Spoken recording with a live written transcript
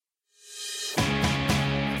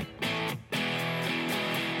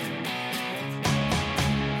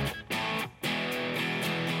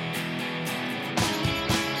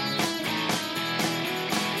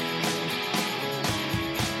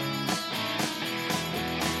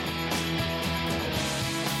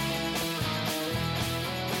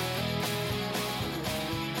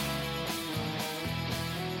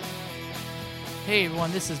Hey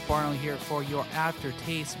everyone, this is Barno here for your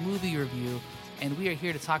AfterTaste movie review, and we are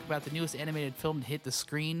here to talk about the newest animated film to hit the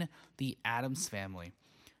screen, The Addams Family.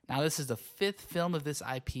 Now, this is the fifth film of this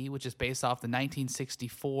IP, which is based off the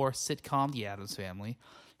 1964 sitcom The Addams Family.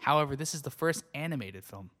 However, this is the first animated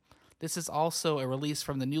film. This is also a release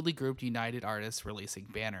from the newly grouped United Artists releasing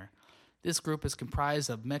banner. This group is comprised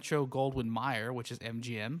of Metro-Goldwyn-Mayer, which is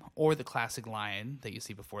MGM, or the classic lion that you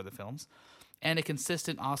see before the films, and a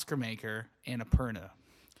consistent Oscar maker, Annapurna.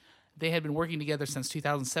 They had been working together since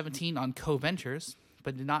 2017 on co-ventures,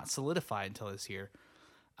 but did not solidify until this year.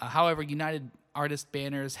 However, United Artists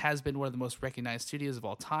Banners has been one of the most recognized studios of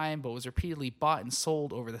all time, but was repeatedly bought and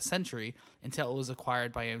sold over the century until it was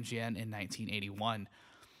acquired by MGM in 1981.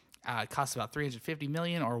 It costs about $350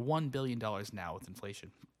 million or $1 billion now with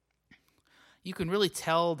inflation. You can really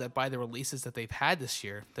tell that by the releases that they've had this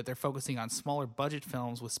year that they're focusing on smaller budget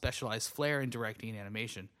films with specialized flair in directing and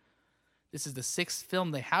animation. This is the sixth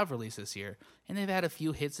film they have released this year, and they've had a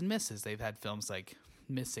few hits and misses. They've had films like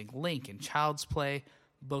Missing Link and Child's Play,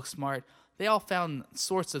 Booksmart. They all found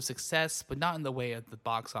sorts of success, but not in the way of the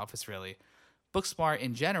box office, really. Booksmart,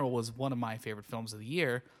 in general, was one of my favorite films of the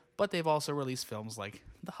year, but they've also released films like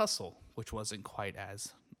The Hustle, which wasn't quite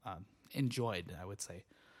as enjoyed, I would say.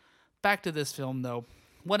 Back to this film, though.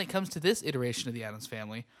 When it comes to this iteration of the Addams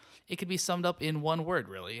Family, it could be summed up in one word,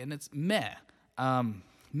 really, and it's meh.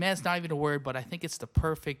 Meh is not even a word, but I think it's the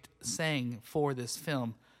perfect saying for this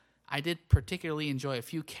film. I did particularly enjoy a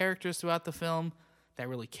few characters throughout the film that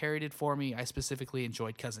really carried it for me. I specifically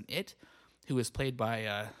enjoyed Cousin It, who was played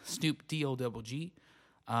by Snoop D-O-double-G,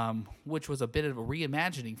 which was a bit of a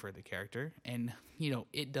reimagining for the character, and,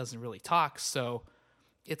 it doesn't really talk, so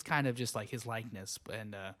it's kind of just like his likeness,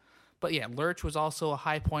 But yeah, Lurch was also a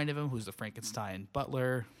high point of him, who's the Frankenstein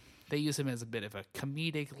butler. They use him as a bit of a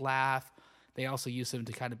comedic laugh. They also use him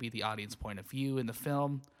to kind of be the audience point of view in the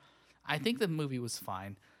film. I think the movie was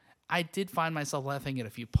fine. I did find myself laughing at a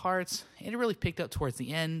few parts, and it really picked up towards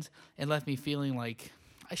the end and left me feeling like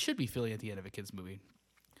I should be feeling at the end of a kid's movie.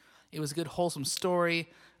 It was a good, wholesome story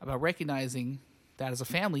about recognizing that as a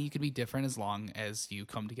family, you can be different as long as you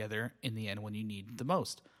come together in the end when you need the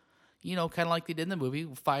most. Kind of like they did in the movie,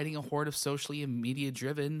 fighting a horde of socially and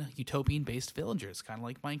media-driven, utopian-based villagers, kind of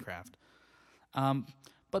like Minecraft.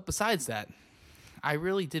 But besides that, I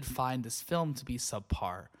really did find this film to be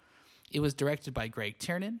subpar. It was directed by Greg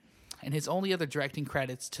Tiernan, and his only other directing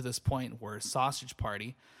credits to this point were Sausage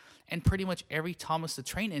Party, and pretty much every Thomas the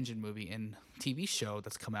Train Engine movie and TV show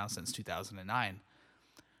that's come out since 2009.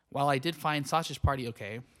 While I did find Sausage Party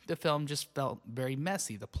okay, the film just felt very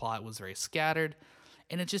messy. The plot was very scattered,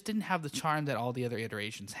 and it just didn't have the charm that all the other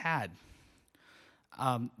iterations had.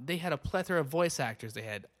 They had a plethora of voice actors. They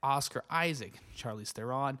had Oscar Isaac, Charlize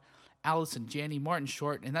Theron, Allison Janney, Martin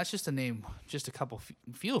Short, and that's just to name just a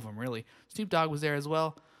few of them, really. Snoop Dogg was there as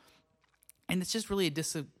well. And it's just really a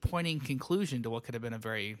disappointing conclusion to what could have been a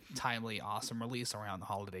very timely, awesome release around the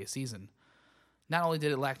holiday season. Not only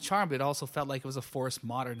did it lack charm, but it also felt like it was a forced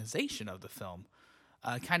modernization of the film.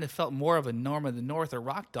 Kind of felt more of a Norm of the North or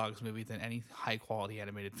Rock Dogs movie than any high-quality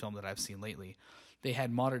animated film that I've seen lately. They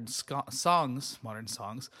had modern songs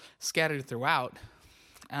scattered throughout,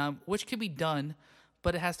 which could be done,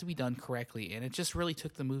 but it has to be done correctly, and it just really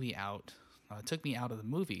took the movie out. It took me out of the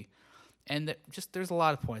movie, and there's a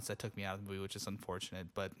lot of points that took me out of the movie, which is unfortunate,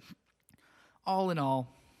 but all in all,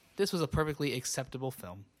 this was a perfectly acceptable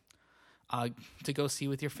film to go see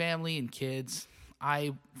with your family and kids.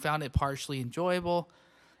 I found it partially enjoyable,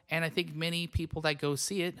 and I think many people that go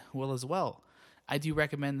see it will as well. I do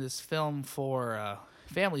recommend this film for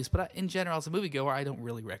families, but in general, as a moviegoer, I don't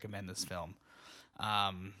really recommend this film.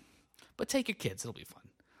 But take your kids; it'll be fun.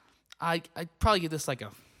 I'd probably give this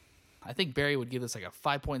I think Barry would give this like a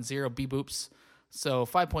 5.0 B-boops. So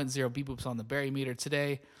 5.0 B-boops on the Barry meter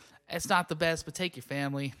today. It's not the best, but take your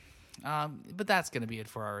family. But that's going to be it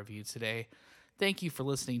for our review today. Thank you for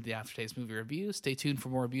listening to the AfterTaste Movie Review. Stay tuned for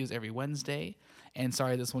more reviews every Wednesday. And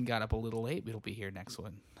sorry this one got up a little late, but it'll be here next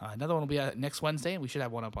one. Another one will be next Wednesday, and we should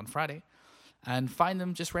have one up on Friday. And find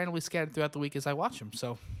them just randomly scattered throughout the week as I watch them.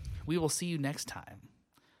 So we will see you next time.